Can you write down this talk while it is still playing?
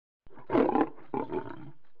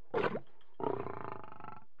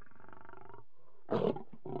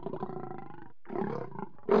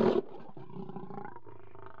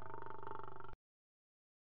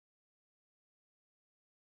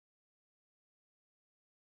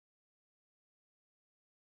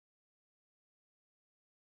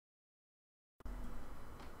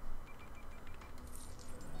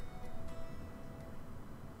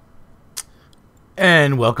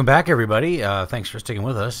And welcome back, everybody. Thanks for sticking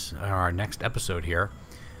with us on our next episode here.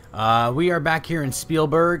 We are back here in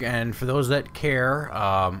Spielberg, and for those that care,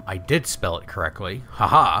 I did spell it correctly.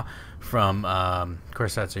 Haha. From, of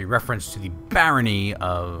course, that's a reference to the barony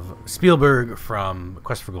of Spielberg from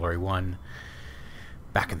Quest for Glory 1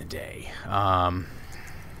 back in the day.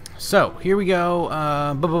 So, here we go.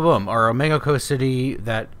 Boom, boom, boom. Our Omega city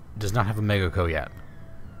that does not have Omega yet.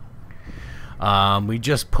 We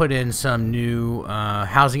just put in some new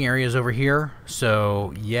housing areas over here,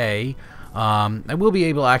 so yay. I will be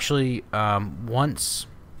able to actually, once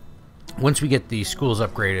we get the schools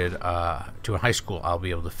upgraded to a high school, I'll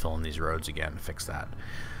be able to fill in these roads again, fix that.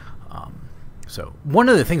 So one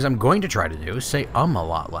of the things I'm going to try to do is say a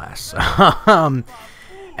lot less.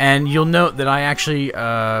 And you'll note that I actually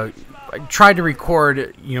I tried to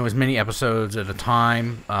record, as many episodes at a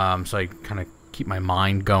time, so I kind of keep my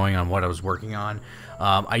mind going on what I was working on.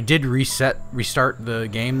 I did restart the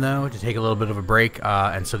game though to take a little bit of a break,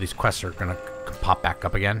 and so these quests are gonna pop back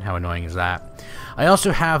up again. How annoying is that? I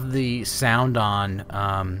also have the sound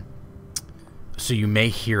on, so you may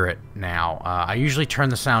hear it now. I usually turn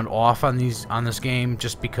the sound off on this game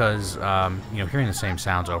just because hearing the same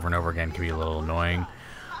sounds over and over again can be a little annoying.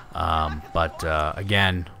 But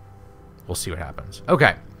again, we'll see what happens.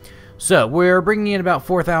 Okay. So, we're bringing in about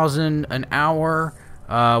 4,000 an hour.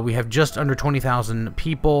 We have just under 20,000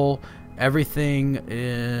 people. Everything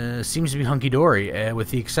seems to be hunky-dory, with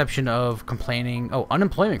the exception of complaining... Oh,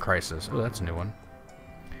 unemployment crisis. Oh, that's a new one.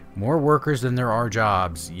 More workers than there are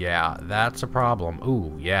jobs. Yeah, that's a problem.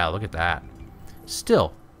 Ooh, yeah, look at that.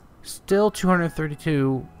 Still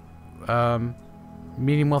 232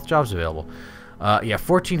 medium wealth jobs available. Yeah,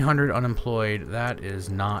 1,400 unemployed. That is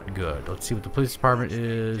not good. Let's see what the police department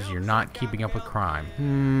is. You're not keeping up with crime.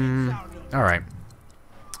 Alright.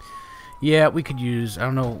 Yeah, we could use... I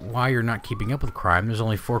don't know why you're not keeping up with crime. There's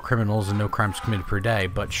only 4 criminals and no crimes committed per day.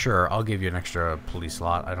 But sure, I'll give you an extra police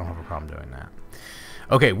lot. I don't have a problem doing that.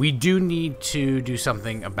 Okay, we do need to do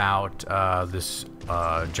something about this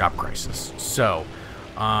job crisis. So,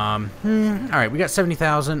 alright, we got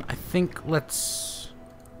 70,000. I think let's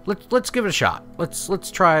give it a shot.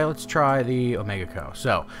 Let's try the Omega Co.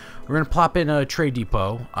 So we're gonna plop in a trade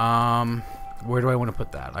depot. Where do I want to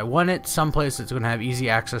put that? I want it someplace that's gonna have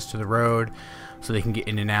easy access to the road, so they can get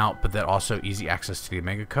in and out, but that also easy access to the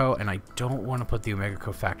Omega Co. And I don't want to put the Omega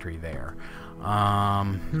Co factory there.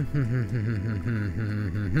 And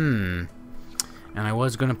I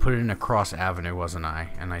was gonna put it in a cross avenue, wasn't I?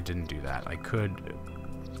 And I didn't do that. I could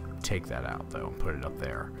take that out though and put it up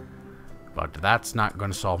there. But that's not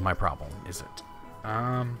going to solve my problem, is it?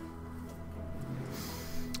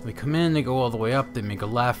 They come in, they go all the way up, they make a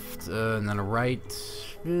left, and then a right.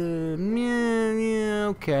 Yeah,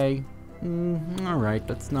 okay. Alright,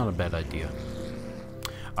 that's not a bad idea.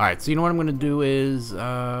 Alright, so you know what I'm going to do is,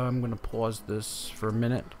 I'm going to pause this for a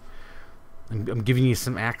minute. I'm giving you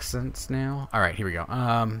some accents now. Alright, here we go.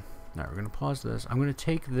 Alright, we're going to pause this. I'm going to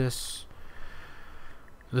take this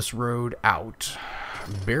road out.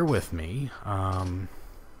 Bear with me. Okay.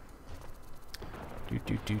 And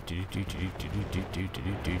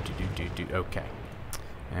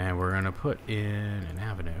we're going to put in an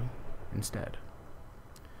avenue instead.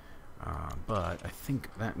 But I think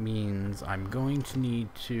that means I'm going to need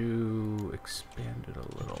to expand it a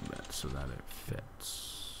little bit so that it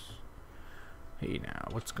fits. Hey now,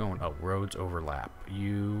 what's going on? Oh, roads overlap.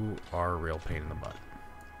 You are a real pain in the butt.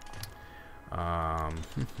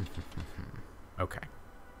 Okay.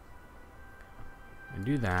 And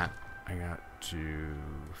do that, I got to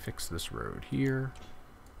fix this road here.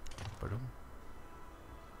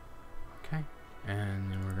 Okay.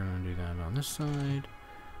 And then we're going to do that on this side.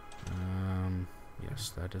 Yes,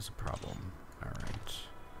 that is a problem. Alright.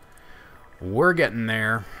 We're getting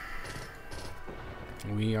there.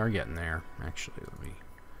 We are getting there. Actually, let me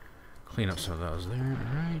clean up some of those there.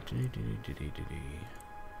 Alright.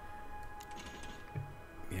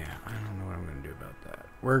 Yeah, I don't know what I'm going to do about that.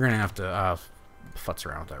 We're going to have to futz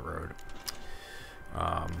around with that road.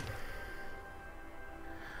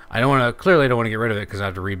 Clearly I don't want to get rid of it because I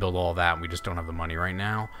have to rebuild all that, and we just don't have the money right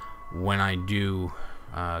now. When I do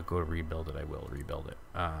go to rebuild it, I will rebuild it.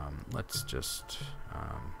 Let's just...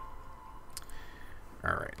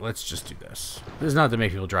 Alright, let's just do this. This is not to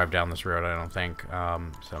make people drive down this road, I don't think,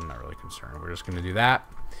 so I'm not really concerned. We're just going to do that,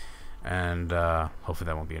 and hopefully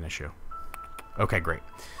that won't be an issue. Okay, great.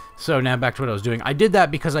 So now back to what I was doing. I did that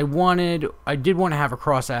because I did want to have a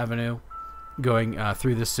cross avenue going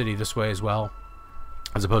through this city this way as well,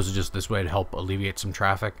 as opposed to just this way to help alleviate some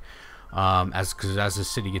traffic. Because as the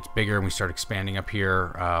city gets bigger and we start expanding up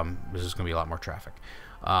here, there's just going to be a lot more traffic.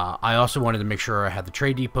 I also wanted to make sure I had the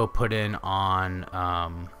trade depot put in on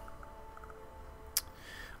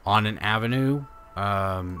an avenue,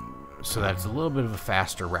 so that it's a little bit of a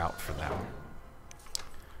faster route for them.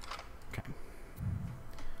 Okay.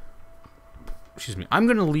 Excuse me. I'm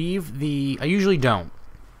going to leave the... I usually don't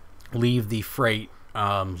leave the freight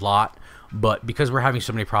lot, but because we're having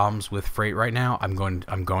so many problems with freight right now, I'm going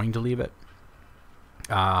to leave it.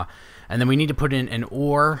 And then we need to put in an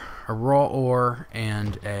ore, a raw ore,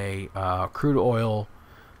 and a crude oil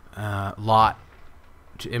lot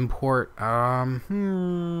to import. I'm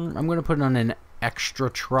going to put it on an extra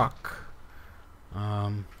truck.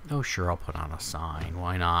 Oh, sure, I'll put on a sign.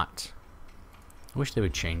 Why not? I wish they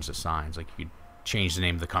would change the signs. Like, you'd change the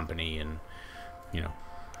name of the company and, you know,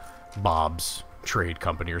 Bob's Trade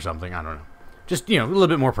Company or something. I don't know. Just, you know, a little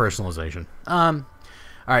bit more personalization. All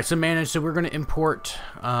right, so manage. So we're going to import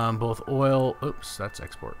both oil. Oops, that's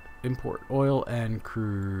export. Import oil and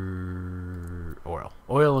crude oil.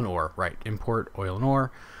 Oil and ore. Right. Import oil and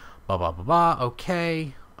ore. Blah, blah, blah, blah.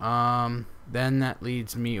 Okay. Then that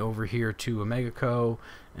leads me over here to OmegaCo,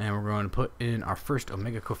 and we're going to put in our first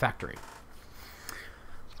OmegaCo factory.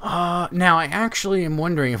 Now, I actually am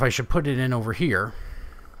wondering if I should put it in over here,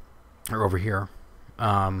 or over here,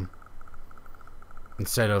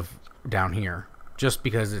 instead of down here, just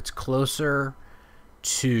because it's closer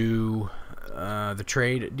to the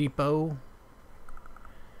trade depot,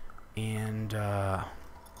 and I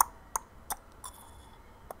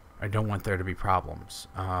don't want there to be problems.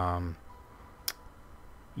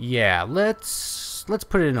 Yeah, let's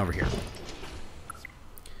put it in over here.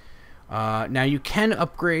 Now you can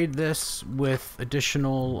upgrade this with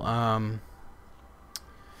additional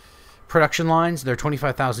production lines. They're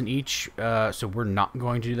 25,000 each, so we're not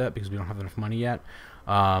going to do that because we don't have enough money yet.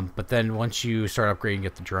 But then once you start upgrading,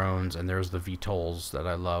 get the drones, and there's the VTOLs that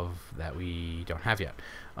I love that we don't have yet.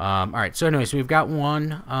 All right, so anyway, so we've got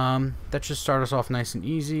one. That should start us off nice and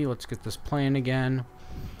easy. Let's get this playing again.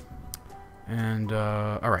 And,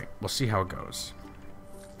 all right, we'll see how it goes.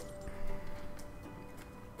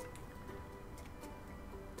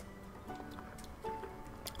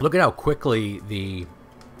 Look at how quickly the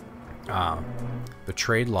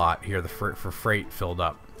trade lot here, for freight, filled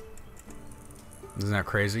up. Isn't that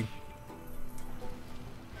crazy?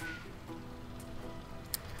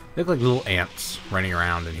 They look like little ants running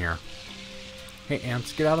around in here. Hey,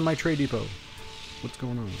 ants, get out of my trade depot. What's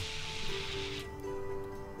going on?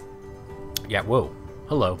 Yeah, whoa.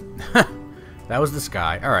 Hello. That was the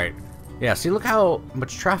sky. All right. Yeah, see, look how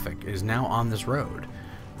much traffic is now on this road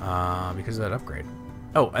because of that upgrade.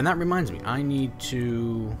 Oh, and that reminds me, I need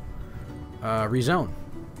to rezone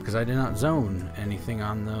because I did not zone anything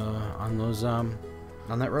on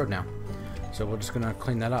that road now. So we're just gonna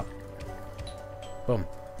clean that up. Boom,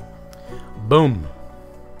 boom.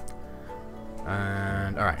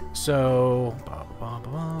 And all right, so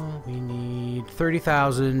we need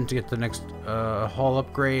 30,000 to get the next hall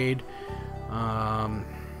upgrade.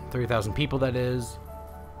 30,000 people, that is.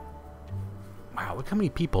 Wow, look how many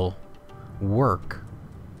people work.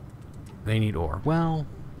 They need ore. Well,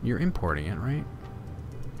 you're importing it, right?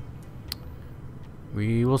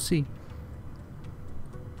 We will see.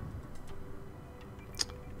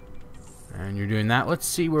 And you're doing that. Let's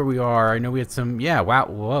see where we are. I know we had some... Yeah, wow.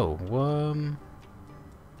 Whoa.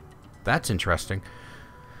 That's interesting.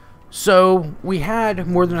 So, we had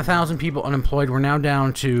more than 1,000 people unemployed. We're now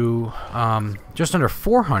down to just under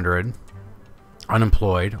 400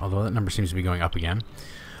 unemployed, although that number seems to be going up again.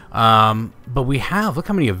 But we have... Look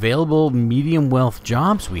how many available medium wealth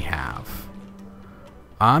jobs we have.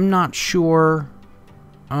 I'm not sure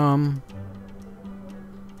who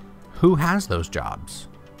has those jobs.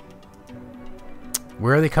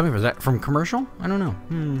 Where are they coming from? Is that from commercial? I don't know.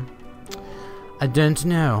 I don't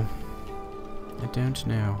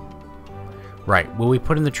know. Right. Well, we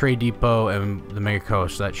put in the trade depot and the OmegaCo,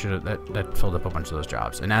 so that filled up a bunch of those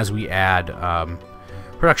jobs. And as we add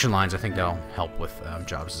production lines, I think that'll help with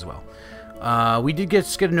jobs as well. We did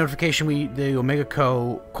get a notification. The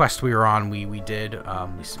OmegaCo quest we were on, we we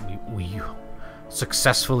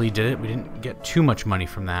successfully did it. We didn't get too much money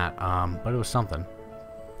from that, but it was something.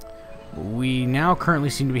 We now currently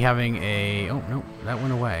seem to be having a... Oh, no, that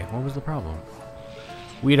went away. What was the problem?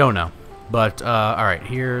 We don't know. But, all right,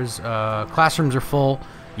 here's... classrooms are full.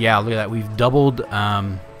 Yeah, look at that. We've doubled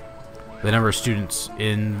the number of students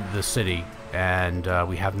in the city, and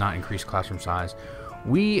we have not increased classroom size.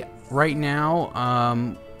 We, right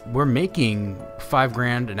now, we're making $5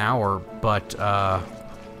 grand an hour, but... all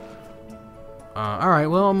right,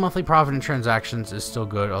 well, monthly profit in transactions is still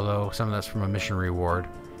good, although some of that's from a mission reward.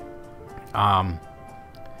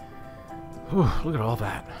 Whew, look at all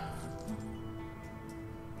that.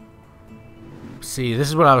 See, this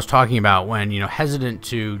is what I was talking about when, hesitant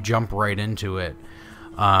to jump right into it,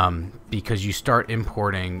 because you start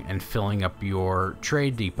importing and filling up your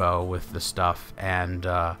trade depot with the stuff, and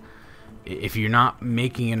if you're not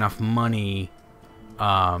making enough money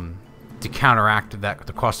to counteract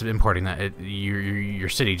the cost of importing that, your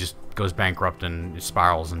city just goes bankrupt and it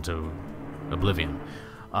spirals into oblivion.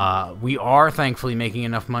 We are thankfully making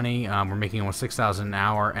enough money. We're making almost 6,000 an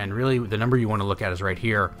hour, and really the number you want to look at is right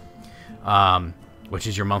here, which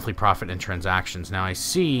is your monthly profit and transactions. Now I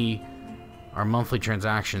see our monthly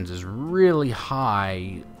transactions is really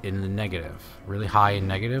high in the negative. Really high in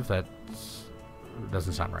negative? That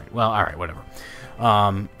doesn't sound right. Well, all right, whatever.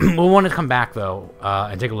 We'll want to come back, though,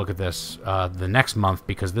 and take a look at this the next month,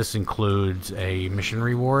 because this includes a mission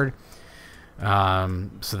reward.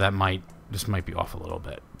 So this might be off a little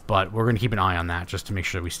bit. But we're going to keep an eye on that just to make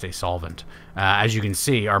sure we stay solvent. As you can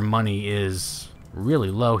see, our money is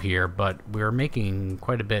really low here, but we're making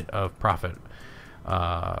quite a bit of profit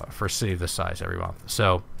for a city of this size every month.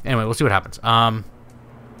 So anyway, we'll see what happens.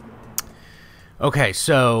 Okay,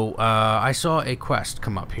 so I saw a quest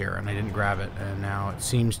come up here, and I didn't grab it, and now it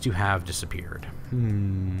seems to have disappeared.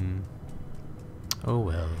 Oh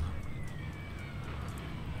well.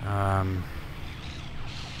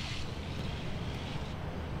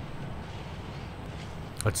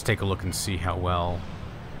 Let's take a look and see how well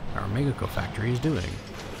our Megaco factory is doing.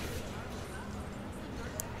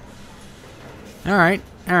 Alright,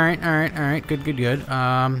 good.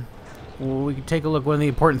 Well, we can take a look. One of the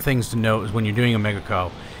important things to note is when you're doing a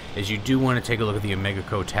Megaco is you do want to take a look at the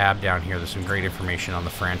Megaco tab down here. There's some great information on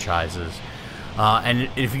the franchises. And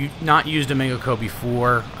if you've not used a Megaco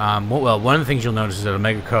before, well, one of the things you'll notice is that a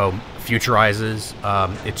Megaco futurizes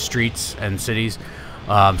its streets and cities.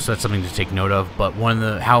 So that's something to take note of. But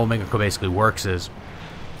how a Megaco basically works is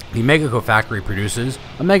the Megaco factory produces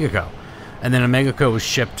a Megaco, and then a Megaco is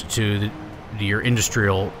shipped to your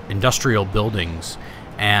industrial buildings,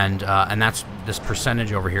 and that's this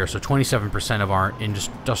percentage over here. So 27% of our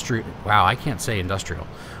wow, I can't say industrial.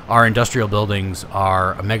 Our industrial buildings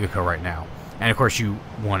are a Megaco right now. And of course you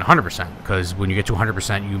want 100%, because when you get to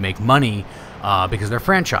 100%, you make money because they're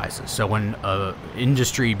franchises. So when an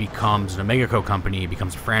industry becomes an Megaco company, it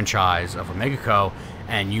becomes a franchise of a Megaco,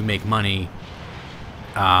 and you make money,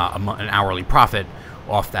 an hourly profit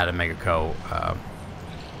off that Megaco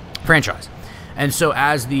franchise. And so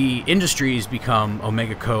as the industries become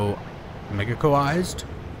Megacoized,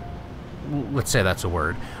 let's say that's a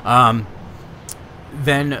word,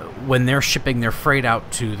 then when they're shipping their freight out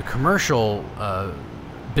to the commercial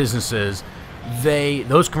businesses,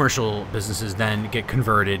 those commercial businesses then get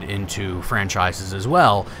converted into franchises as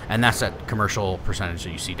well, and that's that commercial percentage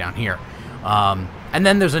that you see down here. And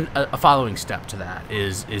then there's a following step to that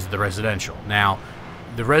is the residential. Now,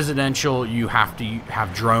 the residential, you have to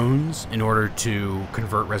have drones in order to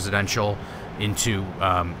convert residential into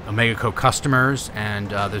Megaco customers, and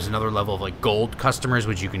there's another level of like gold customers,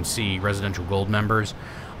 which you can see residential gold members,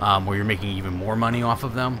 where you're making even more money off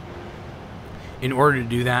of them. In order to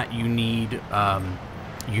do that, you need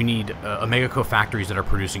Megaco factories that are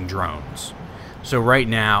producing drones. So right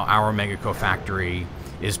now, our Megaco factory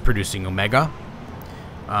is producing Omega.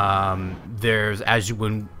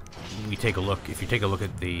 When we take a look, if you take a look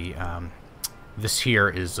at the this here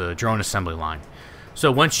is a drone assembly line. So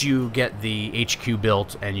once you get the HQ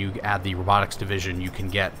built and you add the robotics division, you can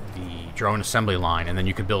get the drone assembly line, and then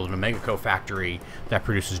you can build a Megaco factory that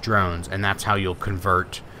produces drones, and that's how you'll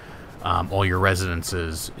convert all your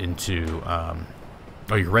residences into,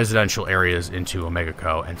 or your residential areas into a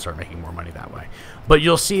Megaco and start making more money that way. But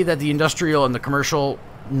you'll see that the industrial and the commercial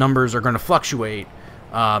numbers are going to fluctuate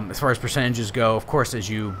as far as percentages go, of course, as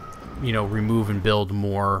you remove and build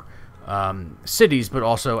more cities, but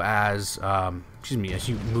also as as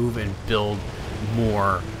you move and build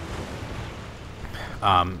more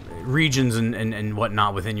regions and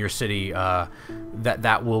whatnot within your city,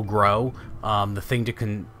 that will grow. The thing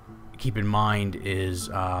to keep in mind is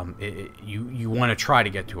you want to try to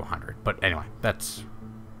get to 100. But anyway, that's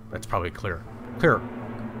probably a clear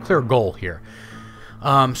goal here.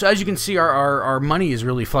 So as you can see, our money is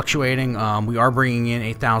really fluctuating. We are bringing in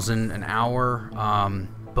 8,000 an hour,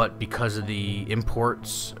 but because of the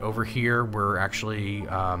imports over here, we're actually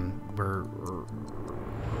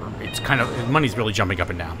it's kind of money's really jumping up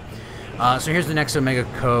and down. So here's the next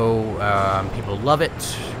Megaco. People love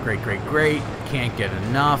it. Great. Can't get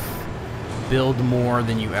enough. Build more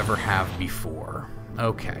than you ever have before.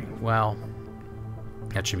 Okay, well,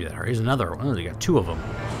 that shouldn't be that hard. Here's another one. Oh, we got two of them.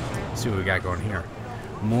 Let's see what we got going here.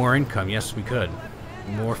 More income. Yes, we could.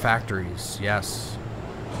 More factories. Yes.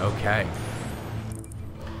 Okay.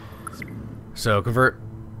 So convert.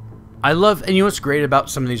 I love, and you know what's great about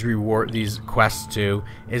some of these quests too,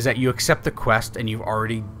 is that you accept the quest and you've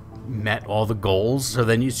already met all the goals. So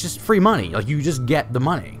then it's just free money. Like you just get the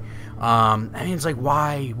money. I mean, it's like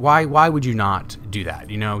why would you not do that?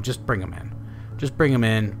 You know, just bring them in. Just bring them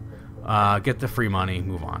in. Get the free money.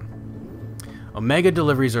 Move on. Omega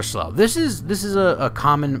deliveries are slow. This is a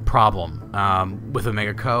common problem with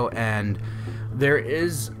Omega Co. And there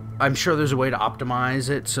is. I'm sure there's a way to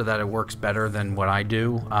optimize it so that it works better than what I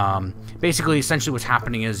do. Basically, essentially what's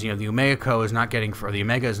happening is, you know, the Omega Co. is not getting, or the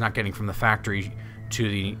Omega is not getting from the factory to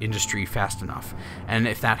the industry fast enough. And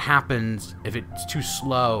if that happens, if it's too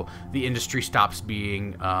slow, the industry stops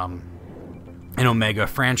being an Omega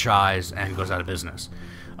franchise and goes out of business.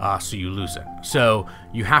 So you lose it. So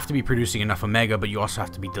you have to be producing enough Omega, but you also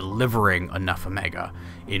have to be delivering enough Omega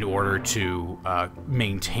in order to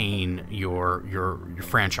maintain your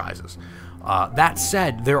franchises. That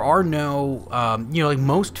said, there are no, you know, like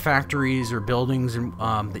most factories or buildings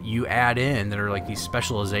that you add in that are like these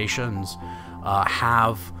specializations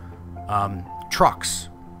have trucks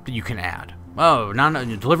that you can add. Oh,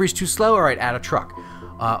 delivery's too slow? All right, add a truck.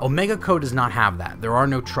 Omega Co. does not have that. There are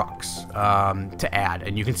no trucks to add,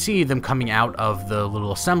 and you can see them coming out of the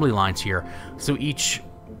little assembly lines here. So each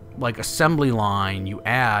like assembly line you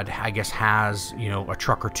add, I guess, has, you know, a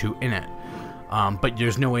truck or two in it, but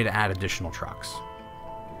there's no way to add additional trucks.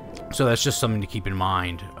 So that's just something to keep in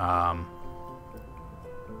mind.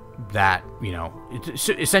 That, you know,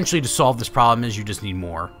 essentially to solve this problem is you just need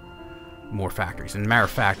more factories. And matter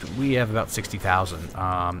of fact, we have about 60,000,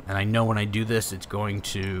 and I know when I do this, it's going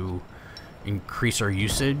to increase our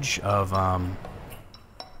usage of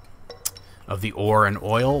the ore and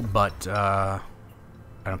oil, but I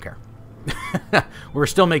don't care. We're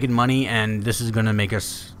still making money, and this is going to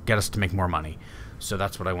get us to make more money. So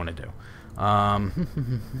that's what I want to do.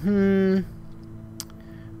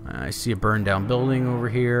 I see a burned down building over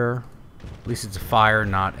here. At least it's a fire,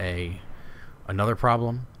 not another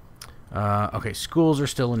problem. Okay, schools are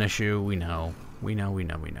still an issue. We know.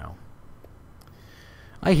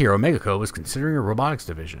 I hear Omega Co. is considering a robotics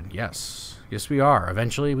division. Yes. Yes, we are.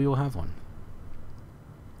 Eventually, we will have one.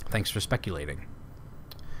 Thanks for speculating.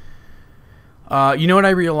 You know what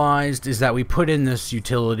I realized is that we put in this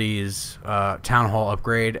utilities town hall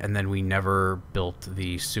upgrade, and then we never built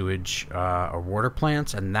the sewage or water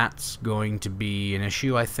plants, and that's going to be an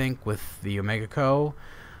issue, I think, with the Omega Co.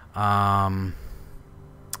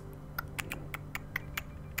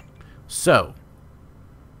 So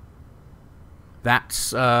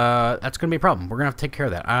that's going to be a problem. We're going to have to take care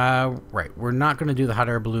of that. Right, we're not going to do the hot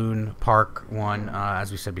air balloon park one, as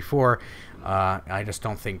we said before. I just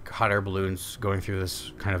don't think hot air balloons going through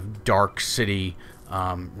this kind of dark city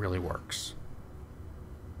really works.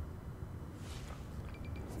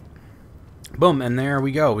 Boom, and there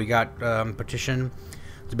we go. We got petition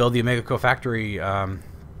to build the Omega Co factory,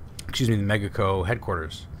 excuse me, the Omega Co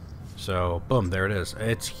headquarters. So, boom, there it is.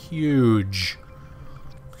 It's huge.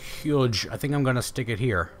 Huge. I think I'm going to stick it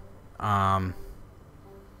here.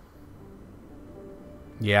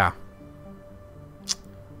 Yeah.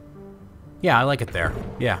 Yeah, I like it there.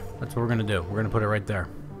 Yeah, that's what we're going to do. We're going to put it right there.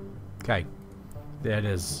 Okay. There it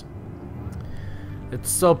is. It's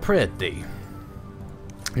so pretty.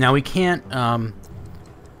 Now, we can't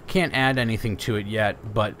add anything to it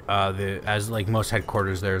yet, but as like most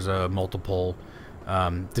headquarters, there's a multiple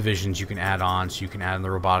divisions you can add on. So you can add in the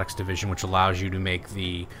robotics division, which allows you to make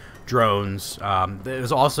the drones.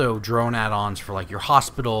 There's also drone add-ons for like your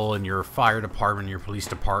hospital and your fire department, your police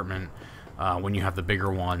department, when you have the bigger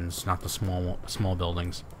ones, not the small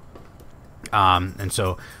buildings. And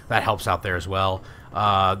so that helps out there as well.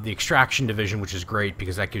 The extraction division, which is great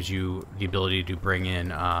because that gives you the ability to bring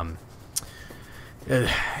in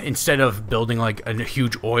instead of building like a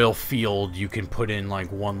huge oil field, you can put in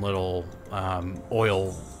like one little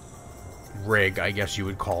oil rig, I guess you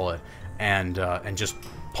would call it, and just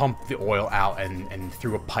pump the oil out and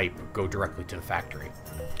through a pipe go directly to the factory.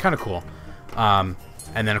 Kind of cool.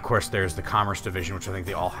 And then of course there's the commerce division, which I think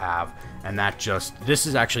they all have, and this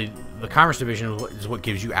is actually the commerce division is what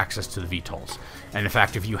gives you access to the VTOLs. And in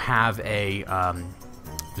fact, if you have the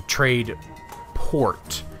trade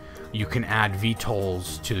port, you can add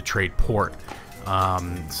VTOLs to the trade port,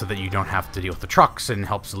 so that you don't have to deal with the trucks, and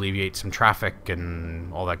helps alleviate some traffic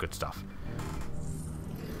and all that good stuff.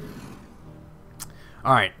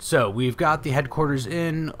 Alright, so we've got the headquarters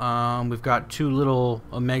in. We've got two little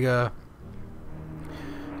Omega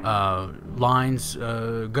lines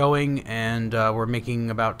going, and we're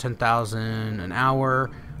making about 10,000 an hour.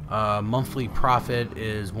 monthly profit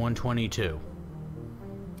is 122.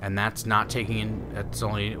 And that's not taking in, that's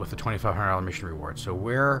only with the $2,500 mission reward. So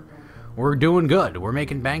we're doing good. We're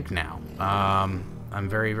making bank now. I'm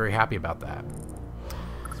very, very happy about that.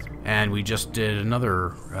 And we just did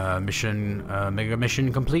another mission, mega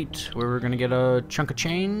mission complete, where we're gonna get a chunk of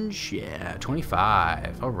change. Yeah,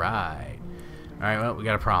 25. All right. All right. Well, we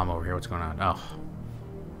got a problem over here. What's going on? Oh,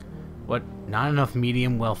 what? Not enough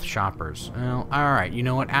medium wealth shoppers. Well, all right. You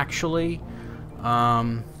know what? Actually,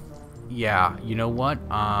 yeah. You know what?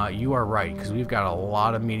 You are right, because we've got a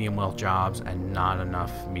lot of medium wealth jobs and not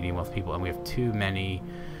enough medium wealth people, and we have too many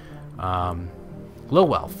low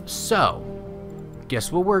wealth. So,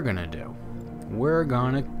 guess what we're gonna do? We're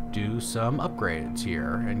gonna do some upgrades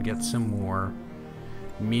here and get some more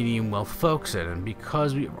medium wealth folks in. And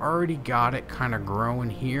because we've already got it kind of growing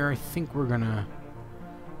here, I think we're gonna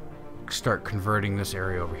start converting this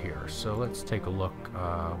area over here. So let's take a look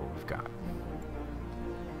what we've got.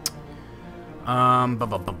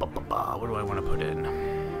 What do I want to put in?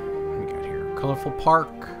 What we got here? Colorful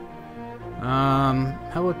park. How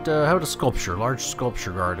about a sculpture? Large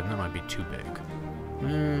sculpture garden. That might be too big.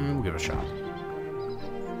 We'll give it a shot.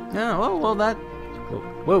 No, well that.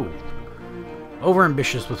 Whoa. Over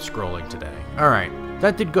ambitious with scrolling today. All right,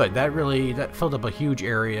 that did good. That filled up a huge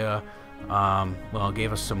area. Well, it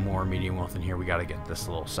gave us some more medium wealth in here. We got to get this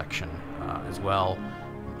little section as well.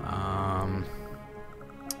 No,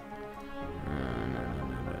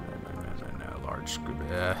 large.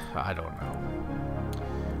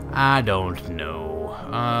 I don't know.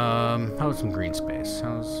 How's some green space?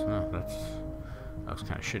 That was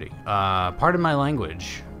kind of shitty. Pardon my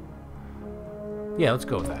language. Yeah, let's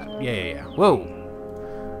go with that. Yeah. Whoa.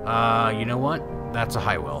 You know what? That's a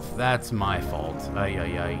high wealth. That's my fault.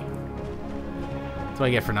 Ay. That's what I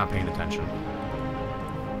get for not paying attention.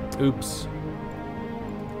 Oops.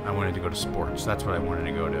 I wanted to go to sports. That's what I wanted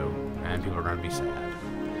to go to. And people are going to be sad.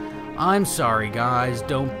 I'm sorry, guys.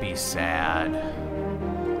 Don't be sad.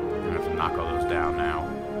 I'm going to have to knock all those down now.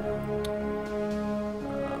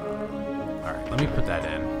 Alright, let me put that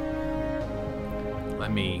in.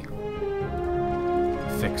 Let me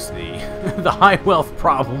fix the high wealth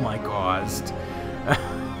problem I caused.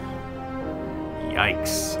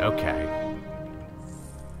 Yikes. Okay.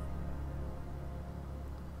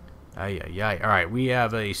 Alright, we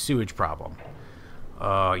have a sewage problem.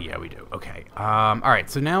 Yeah, we do. Okay. Alright,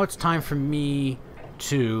 so now it's time for me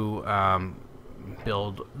to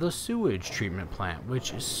build the sewage treatment plant,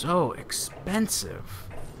 which is so expensive.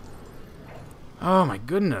 Oh my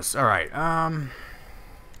goodness. Alright,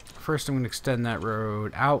 first I'm going to extend that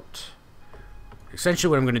road out. Essentially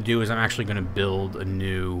what I'm going to do is I'm actually going to build a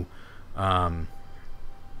new a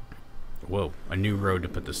new road to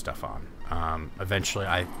put this stuff on. Eventually,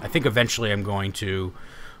 I think eventually I'm going to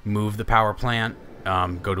move the power plant,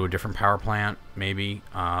 go to a different power plant, maybe,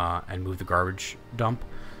 and move the garbage dump.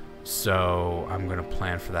 So I'm going to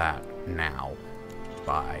plan for that now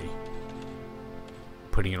by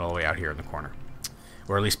putting it all the way out here in the corner.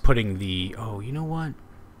 Or at least putting the... Oh, you know what?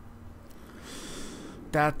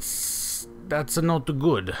 That's not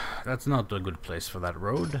good. That's not a good place for that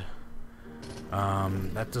road.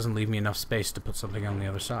 That doesn't leave me enough space to put something on the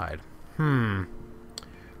other side.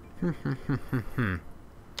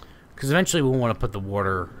 Because eventually we'll want to put the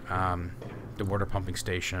water pumping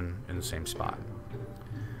station in the same spot.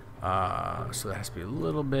 So that has to be a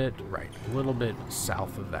little bit, right, a little bit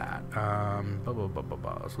south of that. So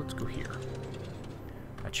let's go here.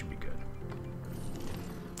 That should be good.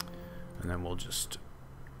 And then we'll just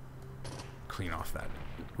clean off that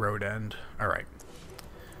road end. All right.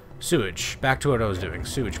 Sewage. Back to what I was doing.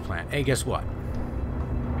 Sewage plant. Hey, guess what?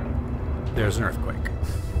 There's an earthquake.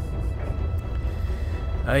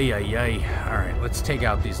 Alright, let's take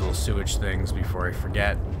out these little sewage things before I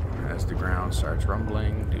forget. As the ground starts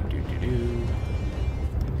rumbling.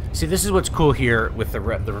 See, this is what's cool here with the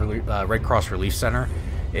Red Cross Relief Center,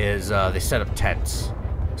 is they set up tents.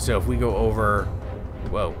 So if we go over...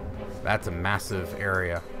 Whoa, that's a massive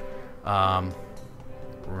area. We're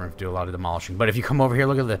going to have to do a lot of demolishing. But if you come over here,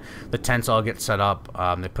 look at the tents all get set up.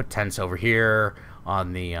 They put tents over here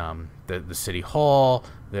on the city hall.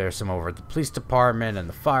 There's some over at the police department and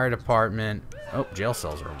the fire department. Oh, jail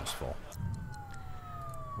cells are almost full.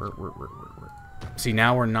 See,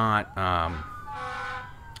 now we're not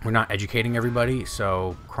educating everybody,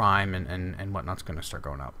 so crime and whatnot's going to start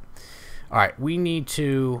going up. All right, we need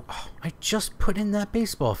to... Oh, I just put in that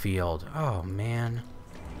baseball field. Oh, man.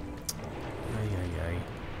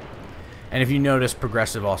 And if you notice,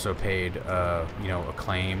 Progressive also paid, you know, a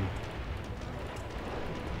claim.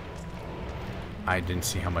 I didn't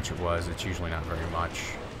see how much it was. It's usually not very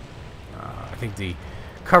much. think the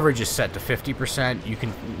coverage is set to 50%. You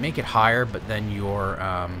can make it higher, but then your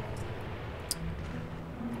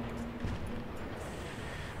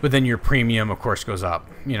premium, of course, goes up.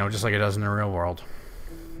 You know, just like it does in the real world.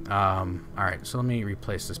 All right, so let me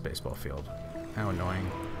replace this baseball field. How annoying.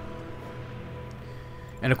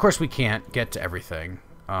 And of course, we can't get to everything.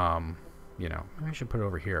 You know, maybe I should put it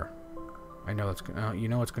over here. I know that's you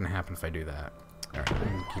know what's going to happen if I do that. All right, I'm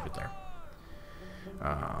going to keep it there.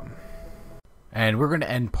 And we're going to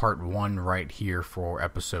end part 1 right here for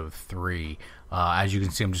episode 3. As you can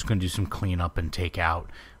see, I'm just going to do some cleanup and take out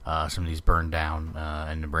some of these burned down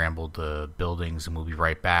and brambled buildings, and we'll be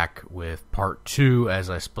right back with part 2 as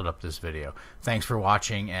I split up this video. Thanks for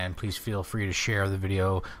watching, and please feel free to share the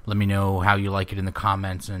video. Let me know how you like it in the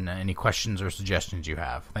comments and any questions or suggestions you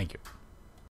have. Thank you.